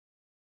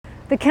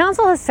The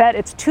council has set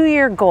its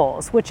 2-year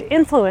goals, which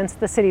influence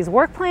the city's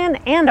work plan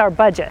and our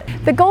budget.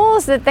 The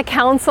goals that the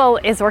council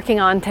is working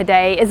on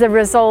today is a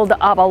result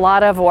of a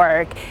lot of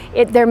work.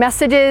 They're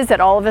messages that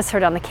all of us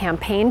heard on the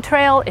campaign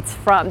trail.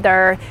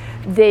 They're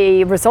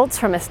the results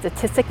from a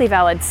statistically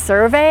valid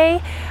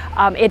survey.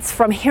 It's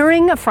from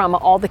hearing from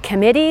all the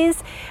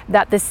committees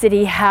that the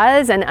city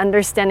has and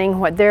understanding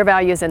what their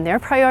values and their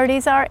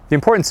priorities are. The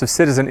importance of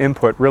citizen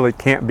input really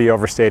can't be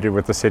overstated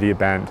with the City of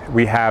Bend.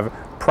 We have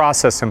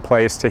process in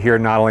place to hear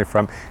not only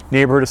from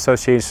neighborhood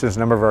associations, a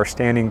number of our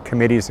standing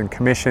committees and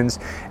commissions,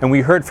 and we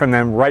heard from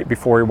them right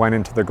before we went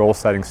into the goal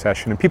setting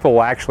session, and people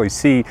will actually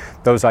see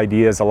those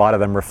ideas, a lot of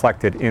them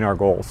reflected in our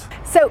goals.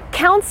 So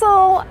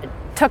council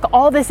took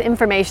all this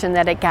information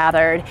that it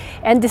gathered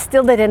and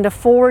distilled it into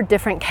 4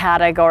 different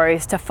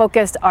categories to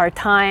focus our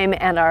time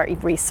and our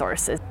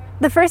resources.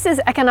 The first is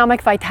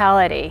economic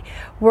vitality.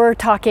 We're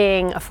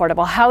talking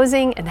affordable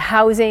housing and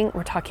housing,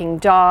 we're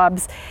talking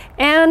jobs,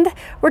 and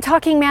we're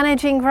talking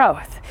managing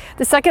growth.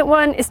 The second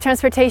one is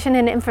transportation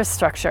and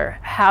infrastructure.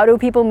 How do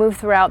people move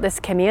throughout this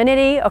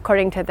community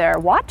according to their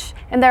watch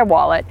and their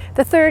wallet?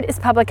 The third is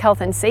public health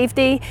and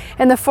safety,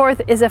 and the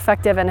fourth is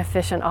effective and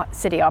efficient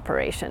city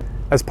operation.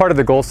 As part of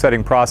the goal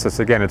setting process,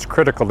 again, it's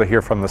critical to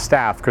hear from the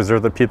staff because they're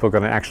the people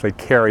going to actually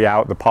carry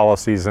out the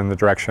policies in the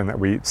direction that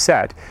we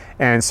set.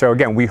 And so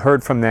again, we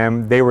heard from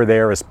them. They were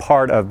there as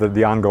part of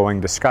the ongoing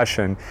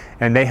discussion,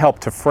 and they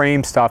helped to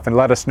frame stuff and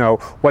let us know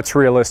what's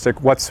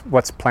realistic,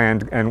 what's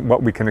planned, and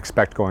what we can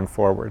expect going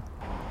forward.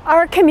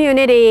 Our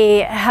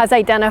community has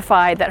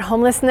identified that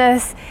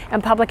homelessness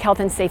and public health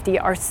and safety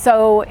are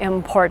so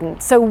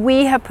important. So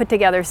we have put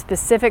together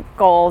specific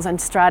goals and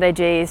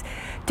strategies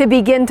to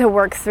begin to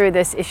work through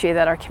this issue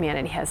that our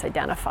community has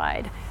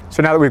identified.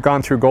 So now that we've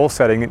gone through goal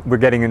setting, we're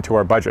getting into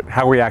our budget.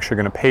 How are we actually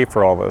going to pay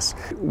for all this?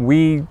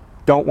 We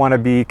don't want to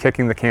be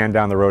kicking the can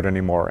down the road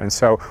anymore, and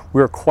so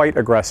we're quite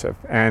aggressive.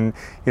 And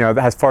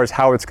as far as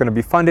how it's going to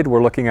be funded,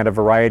 we're looking at a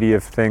variety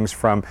of things,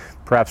 from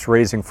perhaps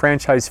raising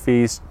franchise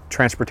fees,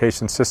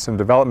 transportation system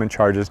development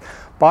charges.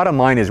 Bottom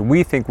line is,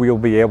 we think we will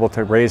be able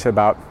to raise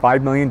about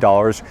 $5 million,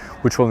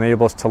 which will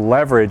enable us to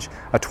leverage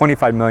a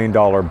 $25 million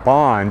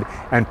bond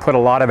and put a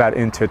lot of that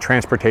into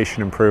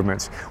transportation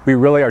improvements. We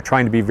really are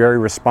trying to be very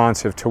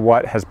responsive to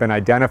what has been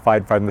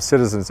identified by the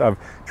citizens of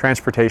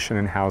transportation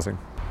and housing.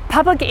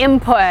 Public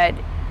input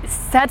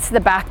sets the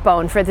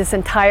backbone for this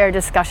entire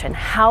discussion,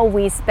 how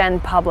we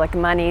spend public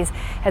monies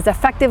as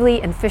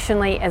effectively and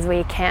efficiently as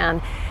we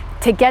can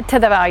to get to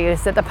the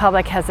values that the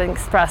public has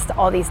expressed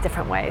all these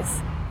different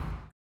ways.